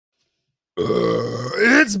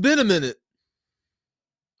It's been a minute.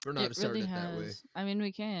 We're not It really starting it that way. has. I mean,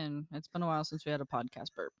 we can. It's been a while since we had a podcast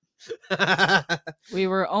burp. Almost. We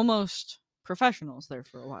were almost professionals there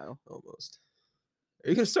for a while. Are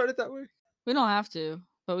you gonna start it that way? We don't have to,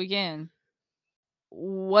 but we can.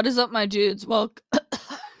 What is up, my dudes? Well,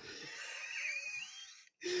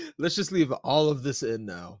 Let's just leave all of this in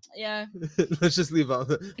now. yeah, Let's just leave all.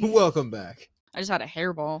 Welcome back. I just had a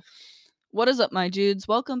hairball. What is up, my dudes?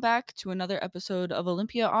 Welcome back to another episode of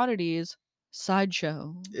Olympia Oddities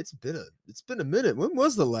Sideshow. It's been a minute. When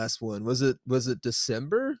was the last one? Was it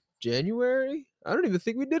December? January? I don't even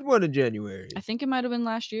think we did one in January. I think it might have been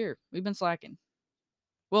last year. We've been slacking.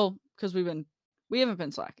 Well, because we haven't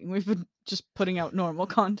been slacking. We've been just putting out normal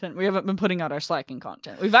content. We haven't been putting out our slacking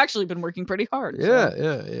content. We've actually been working pretty hard.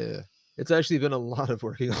 Yeah. It's actually been a lot of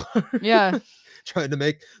working hard. Yeah. Trying to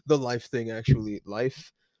make the life thing actually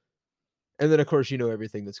life. And then, of course, you know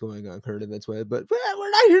everything that's going on current events way. But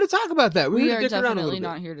we're not here to talk about that. We here are to dick around a definitely little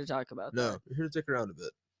not bit. here to talk about No, that. we're here to dick around a bit.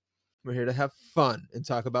 We're here to have fun and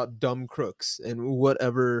talk about dumb crooks and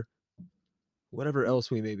whatever else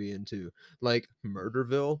we may be into. Like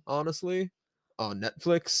Murderville, honestly, on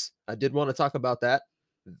Netflix. I did want to talk about that.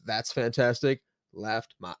 That's fantastic.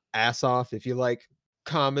 Laughed my ass off. If you like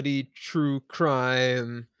comedy, true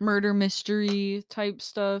crime, Murder mystery type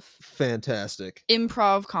stuff. fantastic.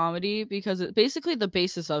 Improv comedy, because basically the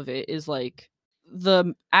basis of it is like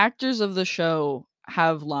the actors of the show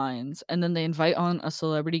have lines and then they invite on a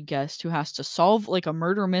celebrity guest who has to solve like a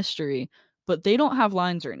murder mystery, but they don't have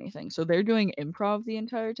lines or anything. So they're doing improv the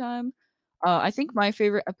entire time. I think my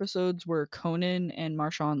favorite episodes were Conan and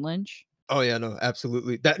Marshawn Lynch. Oh yeah, no,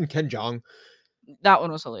 absolutely. That and Ken Jeong. That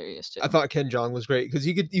one was hilarious too. I thought Ken Jeong was great because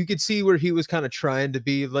you could see where he was kind of trying to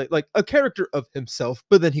be like a character of himself,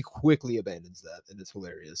 but then he quickly abandons that, and it's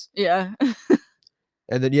hilarious. Yeah.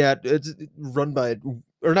 And then it's run by,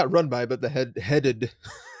 or not run by, but the headed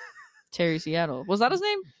Terry Seattle. Was that his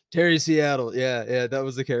name? Terry Seattle. Yeah, that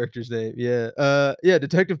was the character's name. Yeah,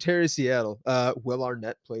 Detective Terry Seattle. Will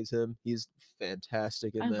Arnett plays him. He's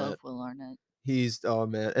fantastic in I that. love Will Arnett. He's oh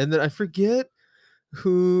man. And then I forget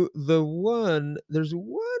there's one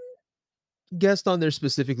guest on there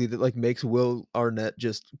specifically that like makes Will Arnett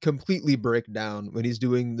just completely break down when he's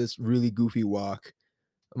doing this really goofy walk.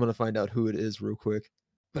 I'm gonna find out who it is real quick.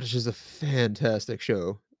 But it's just a fantastic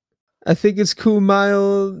show. I think it's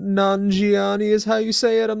Kumail Nanjiani is how you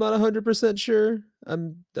say it. I'm not 100% sure.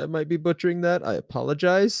 I might be butchering that. I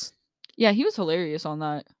apologize. Yeah, he was hilarious on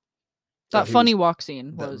that. That funny walk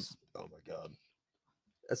scene was. Oh my god.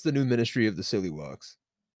 That's the new ministry of the silly walks.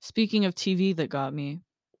 Speaking of TV that got me,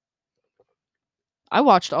 I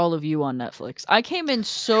watched all of You on Netflix. I came in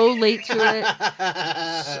so late to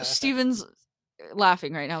it. Steven's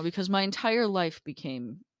laughing right now because my entire life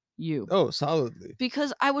became You. Oh, solidly.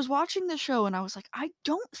 Because I was watching the show and I was like, I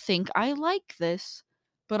don't think I like this,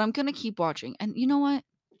 but I'm gonna keep watching. And you know what?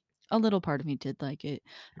 A little part of me did like it.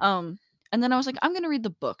 And then I was like, I'm gonna read the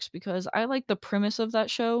books because I like the premise of that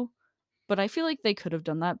show, but I feel like they could have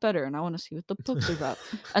done that better, and I want to see what the books are about.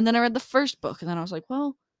 And then I read the first book, and then I was like,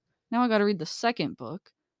 well, now I got to read the second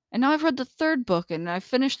book, and now I've read the third book, and I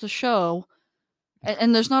finished the show,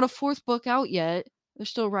 and there's not a fourth book out yet. They're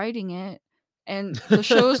still writing it, and the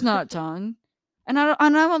show's not done. And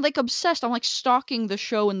I'm like obsessed. I'm like stalking the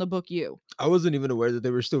show and the book You. I wasn't even aware that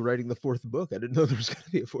they were still writing the fourth book. I didn't know there was going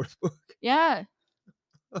to be a fourth book. Yeah.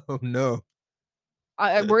 Oh no.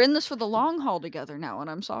 We're in this for the long haul together now, and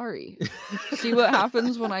I'm sorry. See what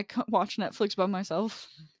happens when I watch Netflix by myself?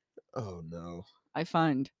 Oh no. I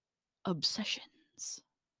find obsessions.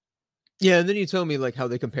 Yeah, and then you tell me like how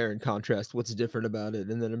they compare and contrast what's different about it,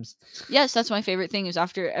 and then Yes, that's my favorite thing is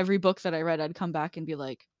after every book that I read, I'd come back and be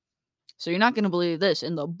like, so you're not going to believe this.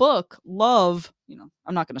 In the book, Love,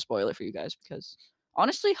 I'm not going to spoil it for you guys because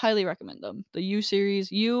honestly, highly recommend them. The You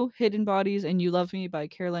series, You, Hidden Bodies, and You Love Me by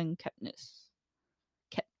Caroline Kepnes.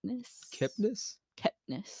 Kepnes,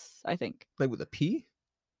 I think. Like with a P?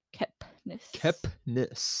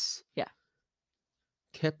 Kepnes. Yeah.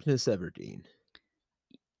 Kepnes Everdeen.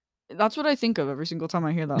 That's what I think of every single time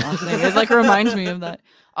I hear that last name. It like reminds me of that.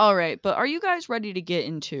 All right, but are you guys ready to get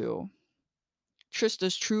into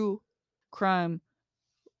Trista's true crime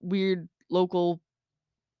weird local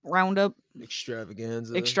roundup?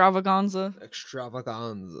 Extravaganza.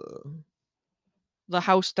 The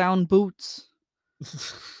house down boots.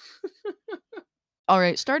 All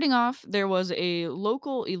right, starting off, there was a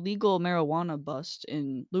local illegal marijuana bust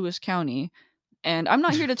in Lewis County. And I'm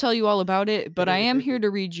not here to tell you all about it, but I am here to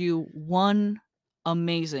read you one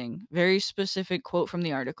amazing, very specific quote from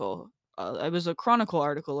the article. It was a Chronicle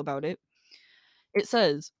article about it. It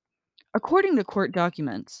says, According to court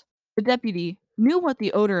documents, the deputy knew what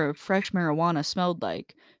the odor of fresh marijuana smelled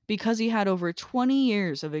like because he had over 20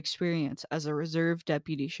 years of experience as a reserve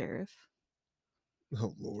deputy sheriff.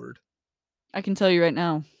 Oh Lord. I can tell you right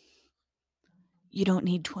now, you don't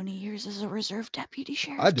need 20 years as a reserve deputy I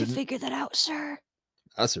sheriff to didn't. figure that out, sir.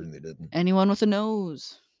 I certainly didn't. Anyone with a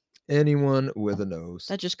nose. Anyone with a nose.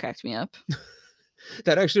 That just cracked me up.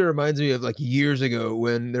 That actually reminds me of like years ago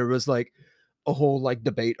when there was like a whole like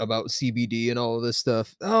debate about CBD and all of this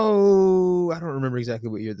stuff. Oh, I don't remember exactly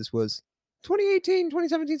what year this was. 2018,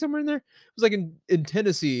 2017, somewhere in there. It was like in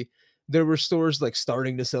Tennessee, there were stores like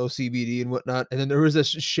starting to sell CBD and whatnot. And then there was a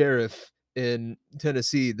sheriff in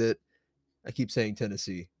Tennessee that I keep saying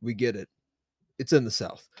Tennessee. We get it. It's in the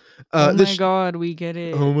South. Oh The my god, we get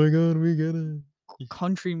it. oh my God, we get it.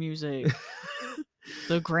 Country music.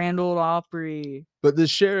 The Grand Ole Opry. But the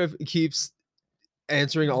sheriff keeps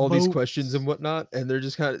answering all these questions and Boats. whatnot, and they're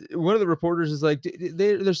just kind of one of the reporters is like,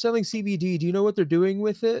 They're selling CBD. Do you know what they're doing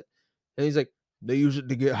with it?" And he's like, "They use it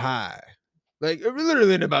to get high." Like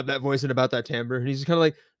literally in about that voice and about that timbre, and he's just kind of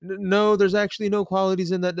like, No, there's actually no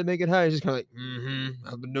qualities in that to make it high." He's just kind of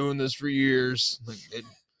like, I've been doing this for years." Like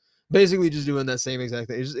basically just doing that same exact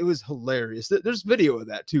thing. It was hilarious. There's video of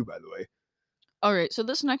that too, by the way. All right, so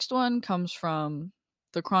this next one comes from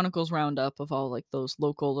the Chronicles roundup of all like those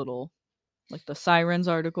local little, like the Sirens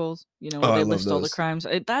articles, where Oh, I they love list all the those. crimes.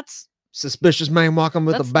 That's Suspicious man walking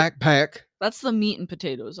with a That's the- backpack. that's the meat and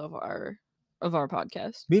potatoes of our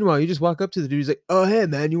podcast. Meanwhile, you just walk up to the dude. He's like, "Oh, hey,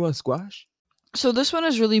 man, you want squash?" So this one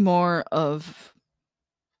is really more of,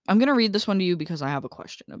 I'm gonna read this one to you because I have a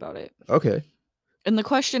question about it. Okay. And the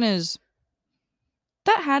question is,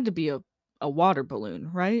 that had to be a water balloon,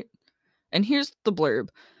 right? And here's the blurb.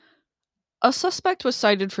 A suspect was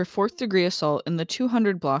cited for 4th-degree assault in the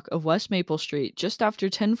 200 block of West Maple Street just after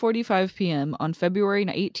 10:45 p.m. on February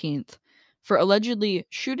 18th for allegedly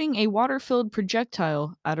shooting a water-filled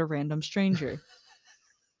projectile at a random stranger.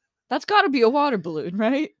 That's got to be a water balloon,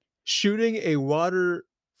 right? Shooting a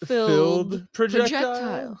water-filled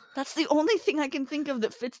projectile? That's the only thing I can think of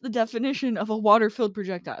that fits the definition of a water-filled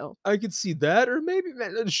projectile. I could see that, or maybe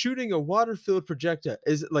shooting a water-filled projectile.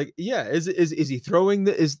 Is it like, yeah? Is he throwing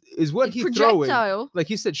the? Is what he throwing? Projectile. Like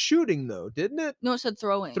he said, shooting though, didn't it? No, it said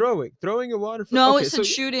throwing. Throwing a water. No, okay, it said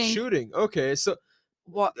shooting. Shooting. Okay, so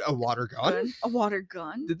What? a water gun? A water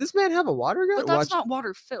gun. Did this man have a water gun? But that's not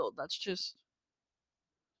water-filled. That's just.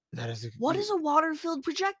 That is. What is a water-filled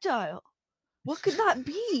projectile? What could that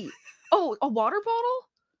be? Oh, a water bottle?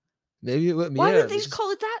 Maybe it. Why did they just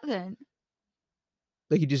call it that then?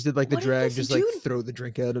 Like he just did like the What if drag, this just like dude- throw the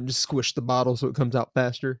drink at him, just squish the bottle so it comes out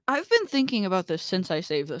faster. I've been thinking about this since I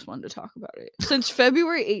saved this one to talk about it. Since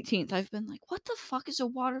February 18th, I've been like, what the fuck is a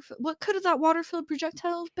what could have that water-filled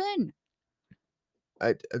projectile have been?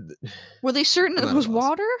 Were they certain I'm it at a was loss.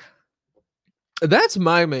 water? That's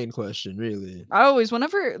my main question, really. I always,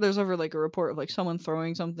 whenever there's ever like a report of like someone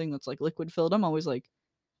throwing something that's like liquid filled, I'm always like,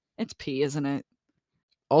 it's pee, isn't it?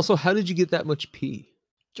 Also, how did you get that much pee?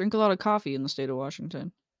 Drink a lot of coffee in the state of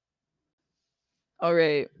Washington. All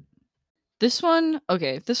right. This one's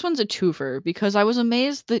a twofer because I was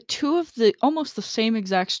amazed that two of the almost the same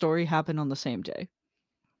exact story happened on the same day.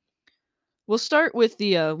 We'll start with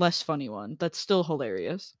the less funny one that's still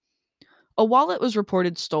hilarious. A wallet was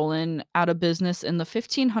reported stolen at a business in the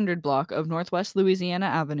 1500 block of Northwest Louisiana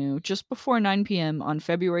Avenue just before 9 p.m. on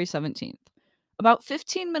February 17th. About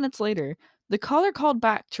 15 minutes later, the caller called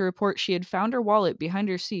back to report she had found her wallet behind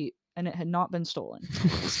her seat and it had not been stolen.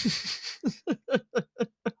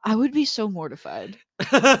 I would be so mortified.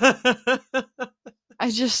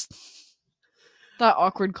 That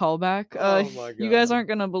awkward callback. Oh my You guys God. aren't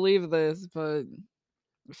gonna believe this, but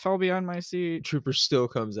it fell behind my seat. Trooper still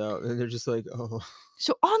comes out and they're just like, oh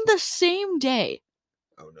So on the same day,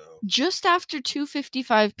 no. just after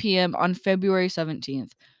 2:55 p.m. on February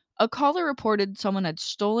 17th, a caller reported someone had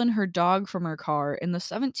stolen her dog from her car in the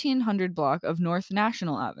 1700 block of North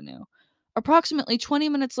National Avenue. Approximately 20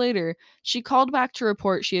 minutes later, she called back to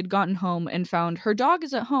report she had gotten home and found her dog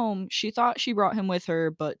is at home. She thought she brought him with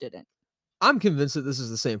her, but didn't. I'm convinced that this is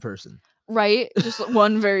the same person. Right? Just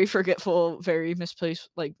one very forgetful, very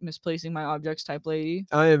misplacing my objects type lady.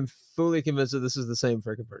 I am fully convinced that this is the same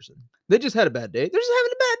freaking person. They just had a bad day. They're just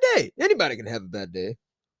having a bad day. Anybody can have a bad day.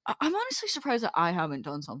 I'm honestly surprised that I haven't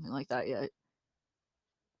done something like that yet.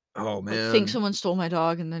 Oh I man. think someone stole my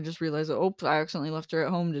dog and then just realized, oh, I accidentally left her at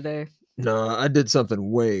home today. No, I did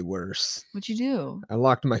something way worse. What'd you do? I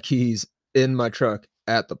locked my keys in my truck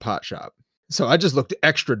at the pot shop. So I just looked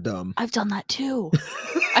extra dumb. I've done that too.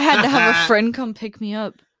 I had to have a friend come pick me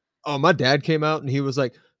up. Oh, my dad came out and he was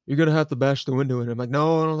like, you're gonna have to bash the window in. I'm like,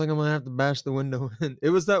 no, I don't think I'm gonna have to bash the window in. It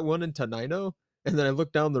was that one in Tenino, and then I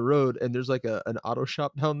looked down the road, and there's like an auto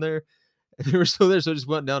shop down there, and they were still there. So I just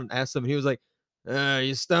went down and asked him, and he was like,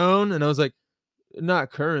 "You stoned?" And I was like,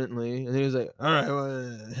 "Not currently." And he was like, "All right,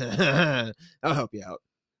 well, I'll help you out."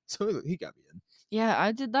 So he got me in. Yeah,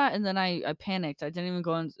 I did that, and then I panicked. I didn't even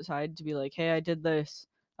go inside to be like, "Hey, I did this."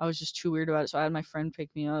 I was just too weird about it, so I had my friend pick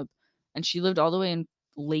me up, and she lived all the way in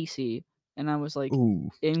Lacey, and I was like Ooh,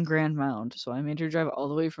 in Grand Mound, so I made her drive all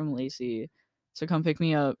the way from Lacey to come pick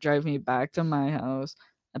me up, drive me back to my house,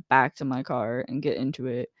 and back to my car, and get into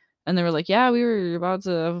it. And they were like, "Yeah, we were about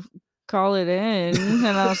to call it in,"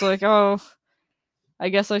 and I was like, "Oh, I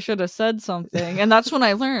guess I should have said something." And that's when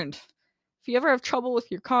I learned. If you ever have trouble with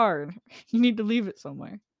your car, you need to leave it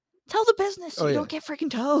somewhere. Tell the business so oh you yeah, don't get freaking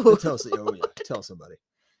towed. tell us. Oh yeah, tell somebody.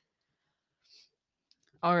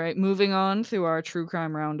 All right, moving on through our true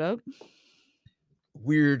crime roundup.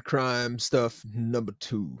 Weird crime stuff. Number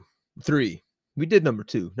 3. We did number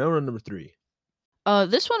 2. Now we're on number 3.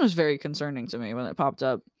 This one was very concerning to me when it popped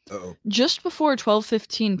up. Oh. Just before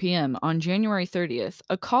 12:15 p.m. on January 30th,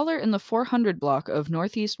 a caller in the 400 block of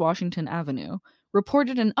Northeast Washington Avenue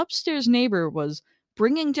reported an upstairs neighbor was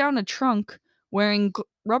bringing down a trunk wearing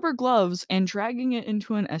rubber gloves and dragging it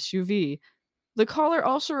into an SUV. The caller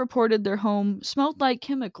also reported their home smelled like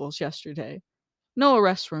chemicals yesterday. No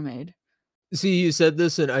arrests were made. See, you said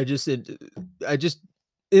this, and I just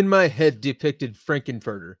in my head depicted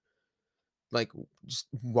Frankenfurter, like just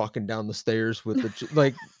walking down the stairs with the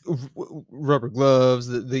like rubber gloves,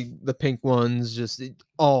 the pink ones, just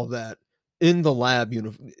all that in the lab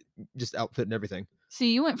uniform, just outfit and everything.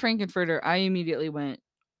 See, you went Frankenfurter. I immediately went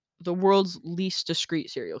the world's least discreet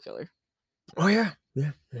serial killer. Oh yeah,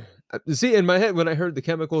 yeah, yeah. See, in my head when I heard the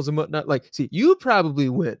chemicals and whatnot, like, see, you probably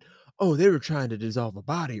went, oh, they were trying to dissolve a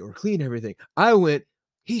body or clean everything. I went,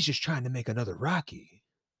 he's just trying to make another Rocky.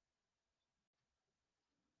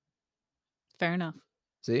 Fair enough.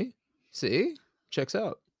 See, see, checks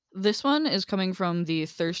out. This one is coming from the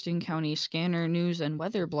Thurston County Scanner News and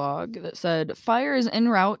Weather blog that said fire is en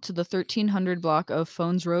route to the 1300 block of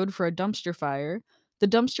Phones Road for a dumpster fire. The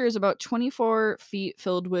dumpster is about 24 feet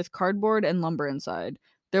filled with cardboard and lumber inside.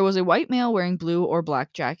 There was a white male wearing blue or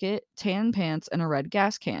black jacket, tan pants, and a red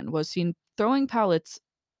gas can was seen throwing pallets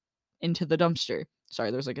into the dumpster.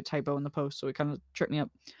 Sorry, there's like a typo in the post, so it kind of tripped me up.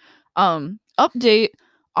 Update.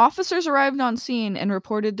 Officers arrived on scene and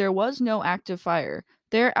reported there was no active fire.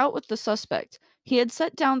 They're out with the suspect. He had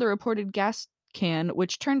set down the reported gas can,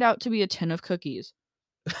 which turned out to be a tin of cookies.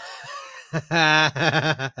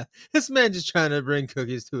 This man just trying to bring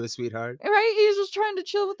cookies to his sweetheart. Right? He's just trying to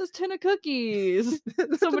chill with his tin of cookies.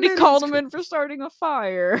 The Somebody man called eats him in for starting a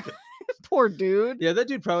fire. Poor dude. Yeah, that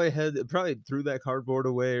dude probably threw that cardboard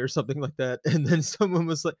away or something like that, and then someone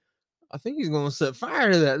was like, "I think he's gonna set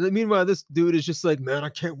fire to that." Meanwhile, this dude is just like, "Man, I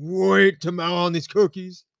can't wait to mow on these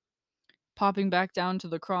cookies." Popping back down to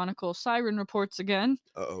the Chronicle siren reports again.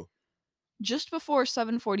 Uh-oh. Just before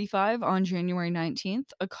 7:45 on January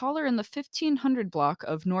 19th, a caller in the 1500 block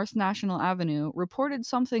of North National Avenue reported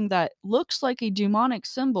something that looks like a demonic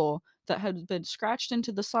symbol that had been scratched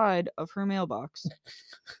into the side of her mailbox.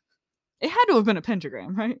 It had to have been a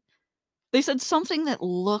pentagram, right? They said something that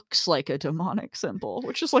looks like a demonic symbol,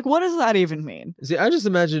 which is like, what does that even mean? See, I just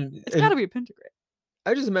imagine It's got to be a pentagram.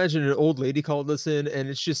 an old lady called us in, and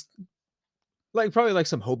it's just like probably like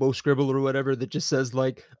some hobo scribble or whatever that just says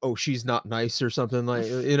like, "Oh, she's not nice" or something like,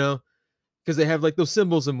 because they have like those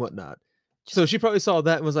symbols and whatnot. So Just she probably saw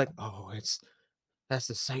that and was like, "Oh, that's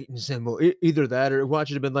the Satan symbol." Either that or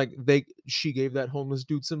watch it have been like she gave that homeless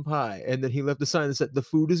dude some pie, and then he left a sign that said, "The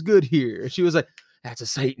food is good here." And she was like, "That's a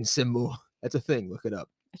Satan symbol. That's a thing. Look it up."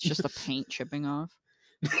 it's just the paint chipping off.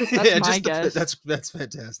 That's Yeah, my just guess. that's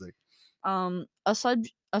fantastic. A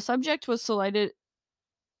subject was Uh-oh.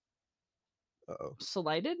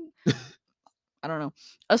 cited. I don't know.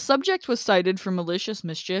 A subject was cited for malicious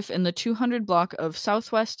mischief in the 200 block of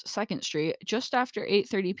Southwest 2nd Street just after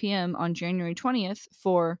 8:30 p.m. on January 20th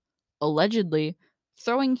for allegedly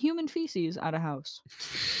throwing human feces at a house.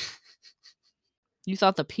 You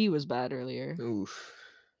thought the pee was bad earlier. Oof.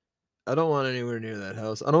 I don't want anywhere near that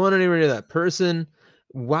house. I don't want anywhere near that person.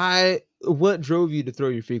 Why? What drove you to throw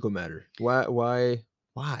your fecal matter? Why?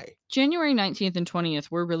 January 19th and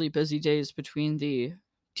 20th were really busy days between the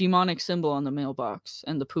demonic symbol on the mailbox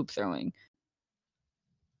and the poop throwing.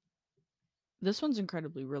 This one's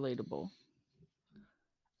incredibly relatable.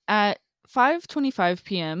 At 5:25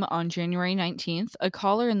 p.m. on January 19th, a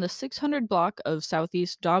caller in the 600 block of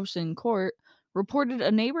Southeast Dobson Court reported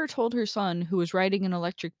a neighbor told her son, who was riding an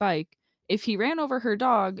electric bike, if he ran over her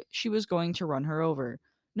dog, she was going to run her over.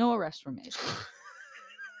 No arrest were made.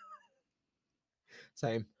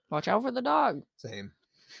 Same. Watch out for the dog. Same.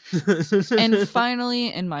 And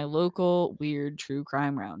finally, in my local weird true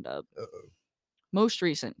crime roundup, Uh-oh. most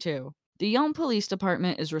recent too, the Yelm Police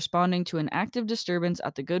Department is responding to an active disturbance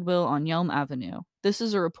at the Goodwill on Yelm Avenue. This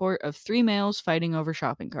is a report of 3 males fighting over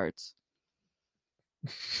shopping carts.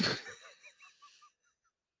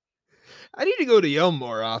 I need to go to Yelm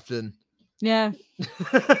more often. Yeah,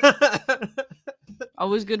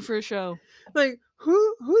 always good for a show. Like,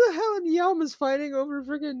 who the hell in Yelm is fighting over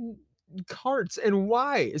freaking carts and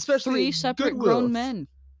why? Especially 3 at separate Goodwill. grown men.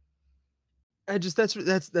 I just that's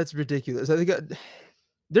ridiculous. I think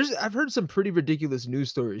I've heard some pretty ridiculous news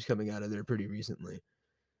stories coming out of there pretty recently.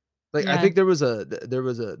 Like I Yeah. think there was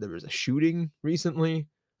a shooting recently.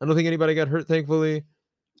 I don't think anybody got hurt, thankfully.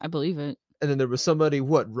 I believe it. And then there was somebody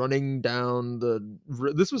running down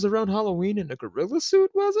this was around Halloween in a gorilla suit,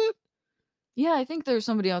 was it? Yeah, I think there's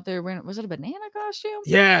somebody out there wearing, was it a banana costume?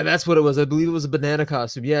 Yeah, that's what it was. I believe it was a banana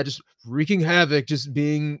costume. Yeah, just wreaking havoc, just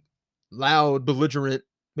being loud, belligerent.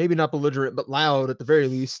 Maybe not belligerent, but loud at the very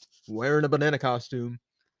least, wearing a banana costume.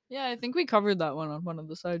 Yeah, I think we covered that one on one of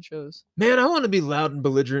the sideshows. Man, I want to be loud and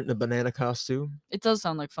belligerent in a banana costume. It does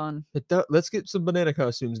sound like fun. Let's get some banana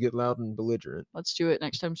costumes, get loud and belligerent. Let's do it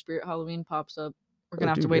next time Spirit Halloween pops up. We're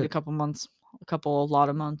gonna have to dude, wait yeah. a couple months, a lot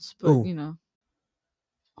of months, but Ooh. you know.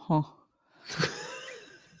 Huh.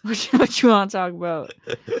 What you want to talk about?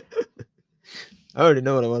 I already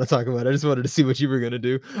know what I want to talk about. I just wanted to see what you were gonna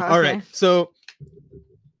do. Okay. All right, so,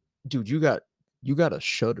 dude, you got a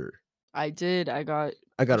Shudder. I did. I got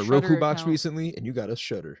a Shudder Roku box account. recently, and you got a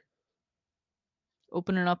Shudder.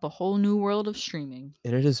 Opening up a whole new world of streaming.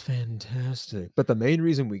 And it is fantastic. But the main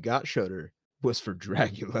reason we got Shudder was for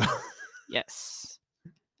Dragula. Yes.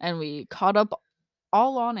 And we caught up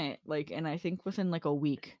all on it, and I think within like a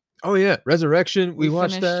week. Oh yeah, Resurrection. We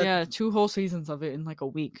watched finished, that. Yeah, 2 whole seasons of it in like a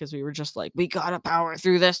week because we were just like, we gotta power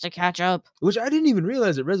through this to catch up. Which I didn't even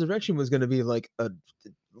realize that Resurrection was going to be like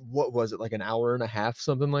what was it, like an hour and a half,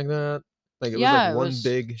 something like that? Like it was like one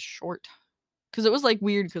big short. Because it was like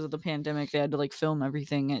weird because of the pandemic. They had to like film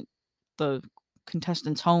everything at the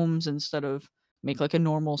contestants' homes instead of make like a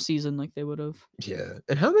normal season like they would have. Yeah.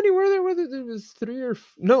 And how many were there? Whether there was 3 or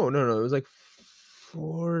no. It was like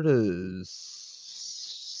 4 to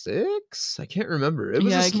 6. I can't remember. It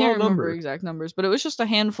was a small I can't remember number. Exact numbers, but it was just a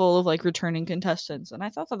handful of like returning contestants, and I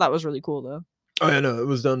thought that was really cool though. Oh yeah, no, it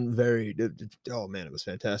was done oh man, it was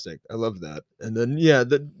fantastic. I loved that. And then yeah,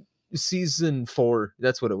 the season 4,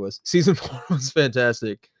 that's what it was. Season 4 was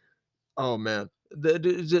fantastic. Oh man,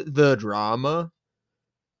 the drama.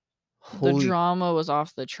 The drama was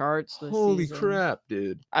off the charts. Holy crap,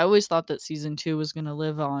 dude! I always thought that season 2 was gonna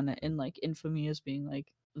live on in like infamy as being like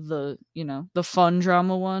the fun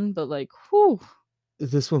drama one, but like, whew.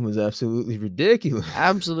 This one was absolutely ridiculous.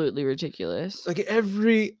 Absolutely ridiculous. Like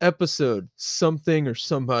every episode, something or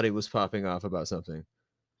somebody was popping off about something.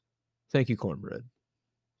 Thank you, Cornbread.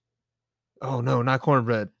 Oh no, not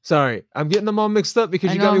Cornbread. Sorry, I'm getting them all mixed up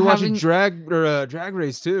because you got me watching Drag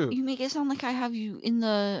Race too. You make it sound like I have you in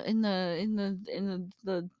the in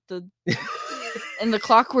the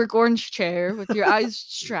Clockwork Orange chair with your eyes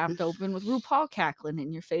strapped open with RuPaul cackling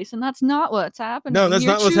in your face, and that's not what's happening. No, that's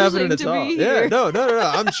not what's happening at all. Yeah, no.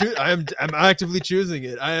 I'm actively choosing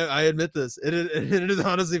it. I admit this. It is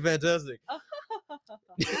honestly fantastic.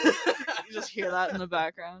 You just hear that in the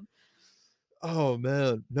background. Oh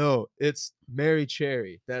man, no, it's Mary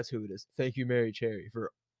Cherry. That's who it is. Thank you, Mary Cherry,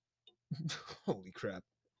 for holy crap.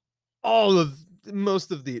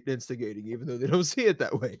 Most of the instigating, even though they don't see it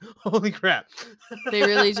that way. Holy crap. They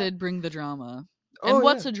really did bring the drama. And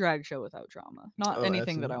what's a drag show without drama? Not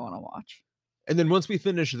anything that I want to watch. And then once we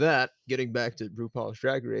finished that, getting back to RuPaul's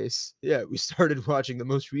Drag Race, yeah, we started watching the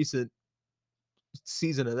most recent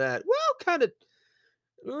season of that. Well,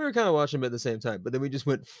 we were kind of watching them at the same time, but then we just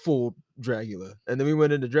went full Dragula. And then we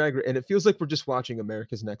went into Drag Race, and it feels like we're just watching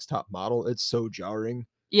America's Next Top Model. It's so jarring.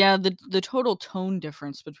 Yeah, the total tone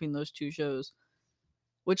difference between those two shows,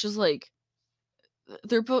 which is like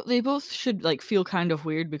they both should like feel kind of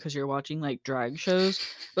weird because you're watching like drag shows,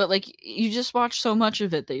 but like you just watch so much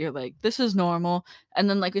of it that you're like, this is normal. And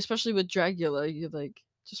then like especially with Dragula, you're like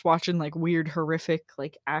just watching like weird horrific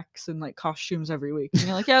like acts and like costumes every week, and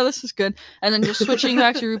you're like, yeah, this is good. And then just switching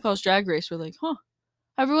back to RuPaul's Drag Race, we're like, huh,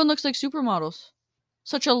 everyone looks like supermodels,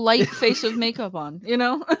 such a light face of makeup on, you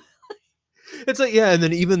know. It's like, yeah, and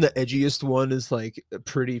then even the edgiest one is like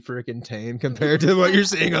pretty freaking tame compared to what you're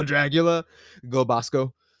seeing on Dragula. Go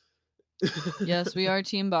Bosco. Yes, we are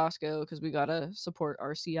Team Bosco because we gotta support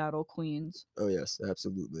our Seattle queens. Oh yes,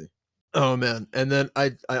 absolutely. Oh man, and then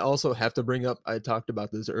I also have to bring up, I talked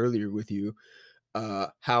about this earlier with you,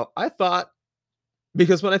 how I thought,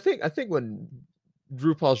 because I think when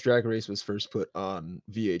RuPaul's Drag Race was first put on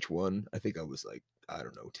VH1, I think I was like, I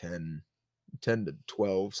don't know, 10 to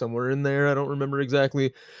 12, somewhere in there, I don't remember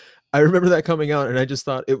exactly. I remember that coming out, and I just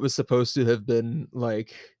thought it was supposed to have been,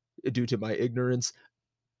 like, due to my ignorance,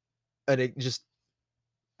 and it just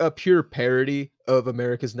a pure parody of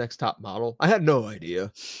America's Next Top Model. I had no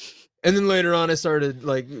idea. And then later on, I started,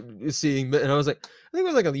 like, seeing, and I was like, I think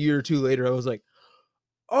it was like a year or two later, I was like,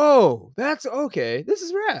 "Oh, that's okay. This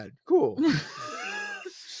is rad. Cool."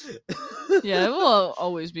 Yeah, it will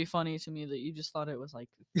always be funny to me that you just thought it was like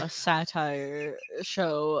a satire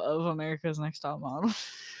show of America's Next Top Model.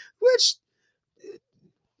 Which,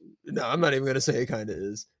 no, I'm not even gonna say it kinda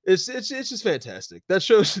is. It's just fantastic. That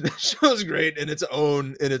show's that show's great in its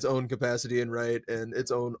own capacity and right, and its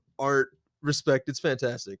own art respect. It's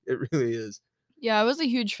fantastic. It really is. Yeah, I was a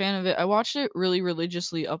huge fan of it. I watched it really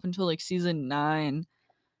religiously up until like season 9,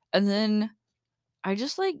 and then I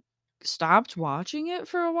just like stopped watching it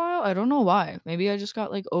for a while. I don't know why. Maybe I just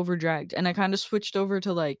got like overdragged, and I kind of switched over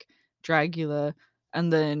to like Dragula,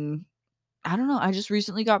 and then I don't know. I just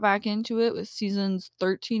recently got back into it with seasons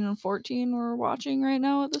 13 and 14 we're watching right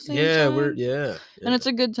now at the same Yeah, we're time. yeah, And yeah. it's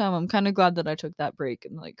a good time. I'm kind of glad that I took that break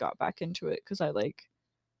and like got back into it cuz I like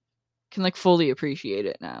can like fully appreciate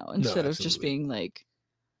it now No, instead of just absolutely. being like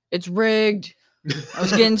it's rigged. I was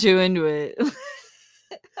getting too into it.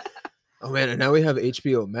 Oh, man, and now we have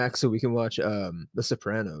HBO Max, so we can watch, The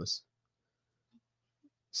Sopranos.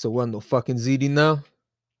 So what no fucking ZD now?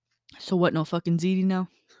 So what, no fucking ZD now?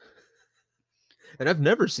 And I've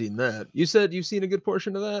never seen that. You said you've seen a good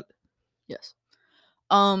portion of that? Yes.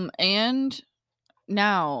 And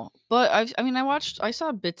now, but I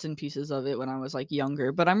saw bits and pieces of it when I was like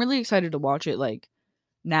younger, but I'm really excited to watch it like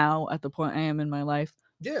now at the point I am in my life.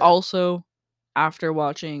 Yeah. Also, after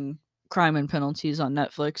watching Crime and Penalties on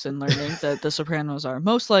Netflix and learning that The Sopranos are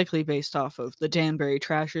most likely based off of the Danbury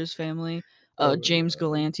Trashers family, Oh my James god.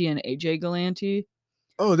 Galanti and AJ Galanti.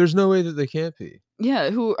 Oh, there's no way that they can't be.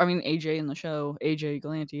 Yeah, who I mean AJ in the show, AJ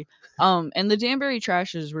Galanti. And the Danbury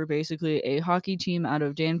Trashers were basically a hockey team out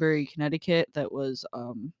of Danbury, Connecticut that was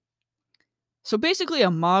so basically a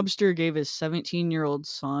mobster gave his 17-year-old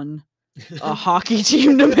son a hockey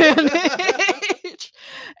team to manage.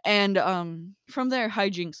 And from there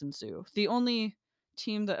hijinks ensue. The only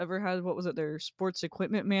team that ever had, what was it, their sports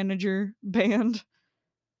equipment manager banned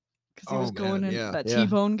because he was Oh, going man, in, yeah, that yeah.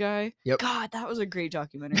 T-Bone guy. Yep. God, that was a great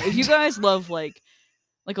documentary. If you guys love like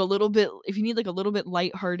a little bit, if you need like a little bit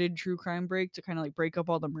lighthearted true crime break to kind of like break up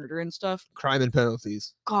all the murder and stuff, Crime and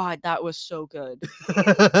Penalties. God, that was so good.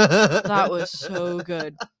 That was so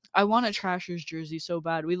good. I want a Trashers jersey so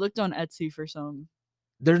bad. We looked on Etsy for some.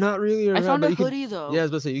 They're not really I around, found but a you can, hoodie yeah, I though. was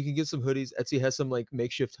about to say, you can get some hoodies. Etsy has some, like,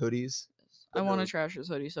 makeshift hoodies, I but want a no, Trashers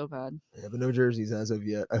hoodie so bad. yeah, but no jerseys as of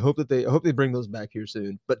yet. I hope they bring those back here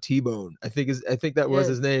soon. But T-Bone, I think that was Yeah,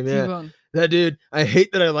 his name, yeah. T-Bone. That dude, I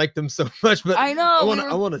hate that I liked him so much, but I know, oh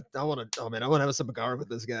man, I wanna have a cigar with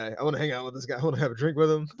this guy. I wanna hang out with this guy. I wanna have a drink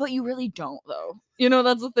with him. but you really don't though. You know,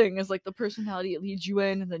 that's the thing, is like the personality it leads you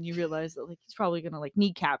in, and then you realize that like he's probably gonna like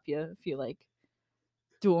kneecap you if you like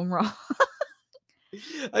do him wrong.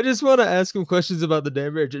 I just wanna ask him questions about the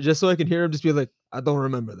damn bear, just so I can hear him just be like, "I don't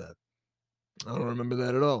remember that. I don't remember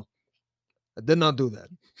that at all. I did not do that."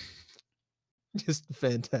 Just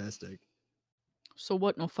fantastic. So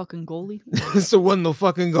what? No fucking goalie. So wasn't no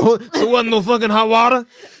fucking goal. So wasn't no fucking hot water.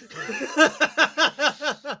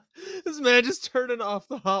 This man just turning off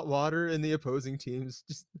the hot water in the opposing teams.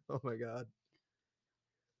 Just, oh my god.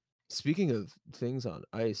 Speaking of things on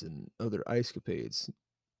ice and other ice capades,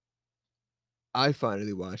 I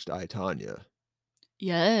finally watched I, Tanya.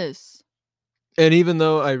 Yes. And even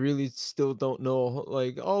though I really still don't know,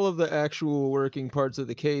 like, all of the actual working parts of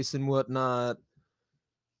the case and whatnot,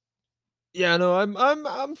 yeah, no,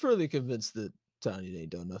 I'm fairly convinced that Tanya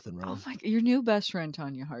ain't done nothing Oh wrong. my, your new best friend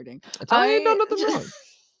Tanya Harding. Tanya ain't done I nothing just, wrong.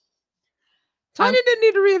 I'm Tanya didn't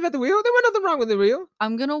need to reinvent the wheel. There was nothing wrong with the wheel.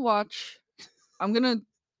 I'm gonna watch. I'm gonna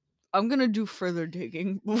I'm gonna do further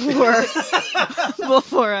digging before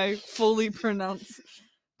before I fully pronounce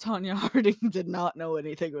Tanya Harding did not know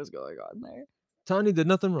anything was going on there. Tanya did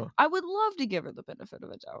nothing wrong. I would love to give her the benefit of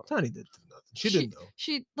a doubt. Tanya did nothing. She didn't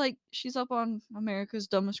know. She's up on America's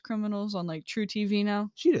Dumbest Criminals on like True TV now.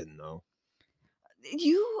 She didn't know.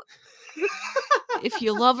 You, if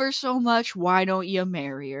you love her so much, why don't you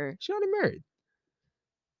marry her? She already married.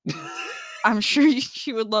 I'm sure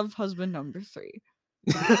she would love husband number 3.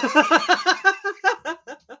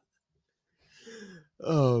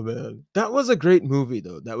 Oh, man. That was a great movie,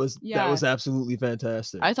 though. That was Yeah. absolutely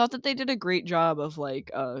fantastic. I thought that they did a great job of,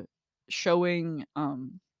 like, showing,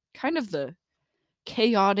 kind of the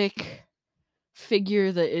chaotic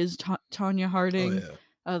figure that is Tanya Oh, Harding,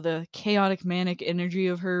 yeah. the chaotic manic energy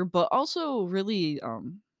of her, but also really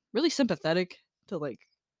really sympathetic to like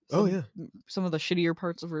Oh, yeah. some of the shittier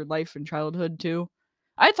parts of her life and childhood too.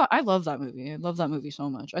 I love that movie. I love that movie so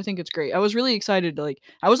much. I think it's great. I was really excited to like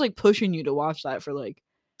I was like pushing you to watch that for like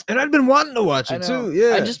And I'd been wanting to watch I it know.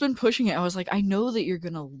 too, I yeah. just been pushing it. I was like, I know that you're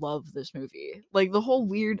gonna love this movie. Like the whole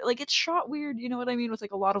weird, like it's shot weird. You know what I mean? With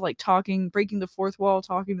like a lot of like talking, breaking the fourth wall,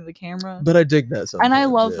 talking to the camera. But I dig that And I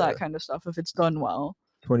sometimes, love yeah. that kind of stuff if it's done well.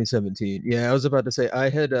 2017. Yeah, I was about to say I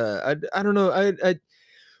had, I don't know, I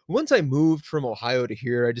once I moved from Ohio to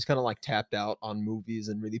here, I just kinda, like, tapped out on movies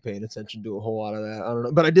and really paying attention to a whole lot of that. I don't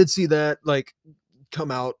know, but I did see that, like,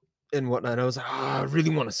 come out and whatnot. I was like, "Ah, I really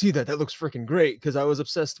wanna see that. That looks freaking great." Because I was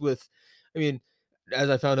obsessed with, I mean, as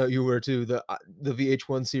I found out you were too, the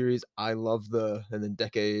VH1 series, I love and then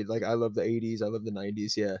Decade, like, I love the '80s, I love the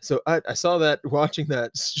 '90s, yeah. So I saw that watching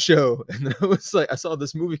that show, and then I was like I saw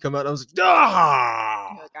this movie come out, and I was like, "Ah!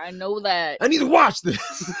 You're like, I know that. I need to watch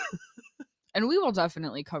this." And we will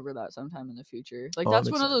definitely cover that sometime in the future. Like Oh, I'm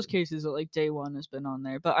that's one of those excited. cases that like day one has been on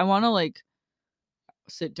there. But I wanna like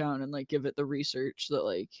sit down and like give it the research that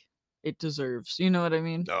like it deserves. You know what I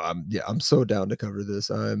mean? No, I'm so down to cover this.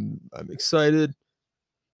 I'm excited.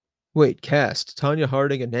 Wait, cast Tanya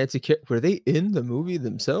Harding and Nancy were they in the movie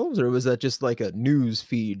themselves, or was that just like a news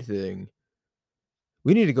feed thing?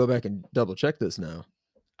 We need to go back and double check this now.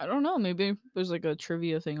 I don't know. Maybe there's like a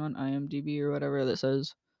trivia thing on IMDb or whatever that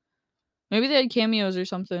says maybe they had cameos or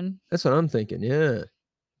something. That's what I'm thinking. Yeah.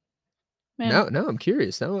 Man, Now I'm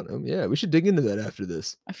curious. Yeah, we should dig into that after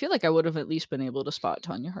this. I feel like I would have at least been able to spot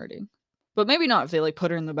Tanya Harding. But maybe not if they like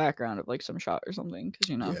put her in the background of like some shot or something, because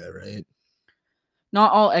you know, Yeah, right.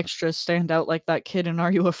 not all extras stand out like that kid in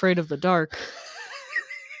Are You Afraid of the Dark?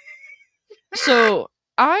 So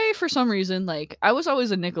I, for some reason, like I was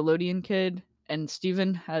always a Nickelodeon kid, and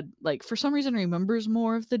Steven had like for some reason remembers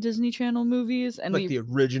more of the Disney Channel movies, and Like we the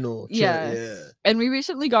original chat. yeah, Yeah. and we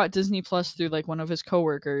recently got Disney Plus through like one of his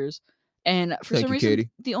coworkers, and for Thank some you, reason Katie.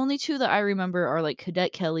 the only two that I remember are like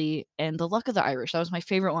Cadet Kelly and The Luck of the Irish. That was my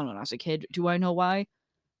favorite one when I was a kid. Do I know why?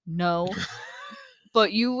 No.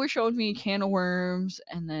 But you were showing me Can of Worms,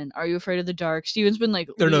 and then Are You Afraid of the Dark? Steven's been like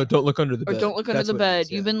Or no, don't look under the or bed. Don't Look Under That's the what it Bed.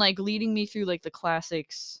 is. You've Yeah. been like leading me through like the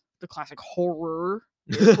classics, the classic horror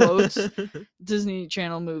air quotes Disney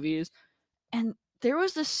Channel movies. And there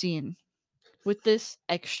was this scene with this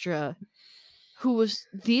extra who was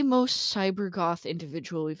the most cyber goth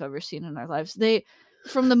individual we've ever seen in our lives. They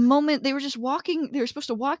from the moment they were just walking, they were supposed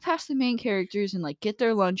to walk past the main characters and like get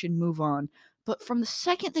their lunch and move on. But from the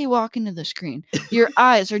second they walk into the screen, your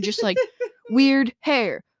eyes are just like weird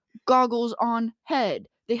hair, goggles on head.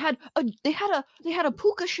 They had a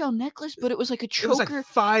puka shell necklace, but it was like a It was like choker.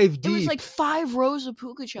 5 It was deep. like 5 rows of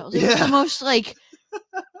puka shells. It was the Yeah. most like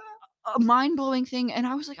a mind-blowing thing, and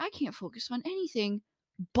I was like, I can't focus on anything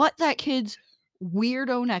but that kid's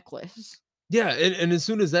weirdo necklace. Yeah, and as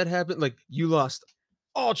soon as that happened, like, you lost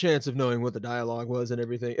all chance of knowing what the dialogue was and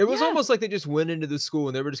everything. It was Yeah. almost like they just went into the school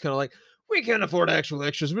and they were just kinda like, "We can't afford actual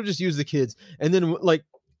extras, we'll just use the kids." And then, like,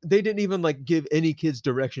 they didn't even, like, give any kids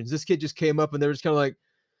directions. This kid just came up and they were just kinda like,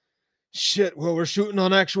 "Shit, well, we're shooting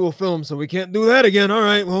on actual film, so we can't do that again.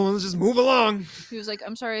 Alright, well, let's just move along." He was like,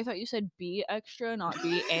 "I'm sorry, I thought you said be extra, not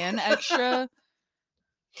be an extra."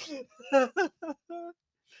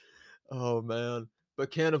 Oh, man.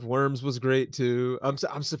 But Can of Worms was great too. I'm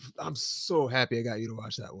so happy I got you to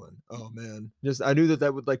watch that one. Oh, man. Just I knew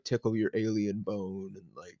that would, like, tickle your alien bone and,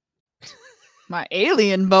 like My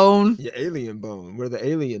alien bone. yeah, alien bone, where the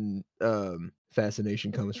alien,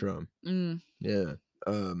 fascination comes from. Mm, Yeah.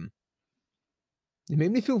 Um, it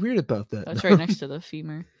made me feel weird about that. that's right next to the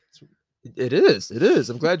femur. It is.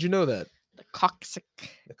 I'm glad you know that. The coccyx.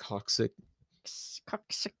 The coccyx.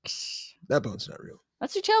 Coccyx. That bone's not real.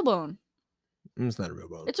 That's your tailbone. It's not a real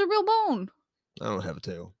bone. It's a real bone. I don't have a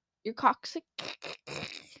tail. Your coccyx.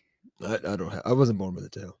 I don't have I wasn't born with a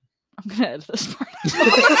tail. I'm gonna edit this part.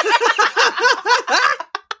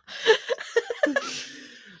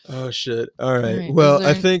 Oh, shit. Alright. Alright, is Well,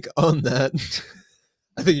 I there think on that,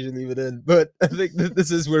 I think you should leave it in, but I think that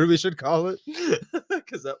this is where we should call it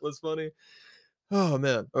because that was funny. Oh,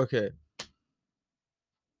 man. Okay.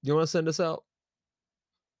 You wanna send us out?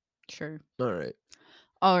 Sure. Alright.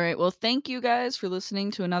 Alright, well, thank you guys for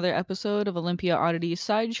listening to another episode of Olympia Oddities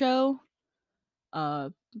Sideshow.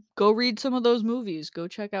 Go read some of those movies. Go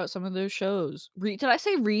check out some of those shows. Did I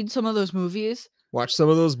say read some of those movies? Watch some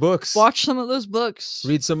of those books. Watch some of those books.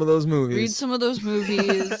 Read some of those movies. Read some of those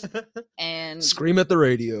movies. And scream at the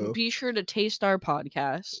radio. be sure to taste our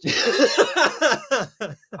podcast.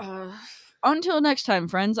 Until next time,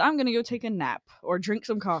 friends, I'm gonna go take a nap or drink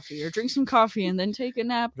some coffee and then take a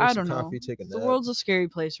nap. Drink I some don't know. coffee, take a The nap. world's a scary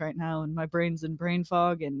place right now, and my brain's in brain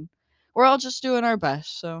fog, and we're all just doing our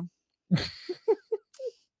best. So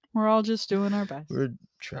we're all just doing our best. We're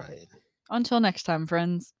trying. Until next time,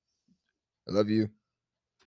 friends. I love you.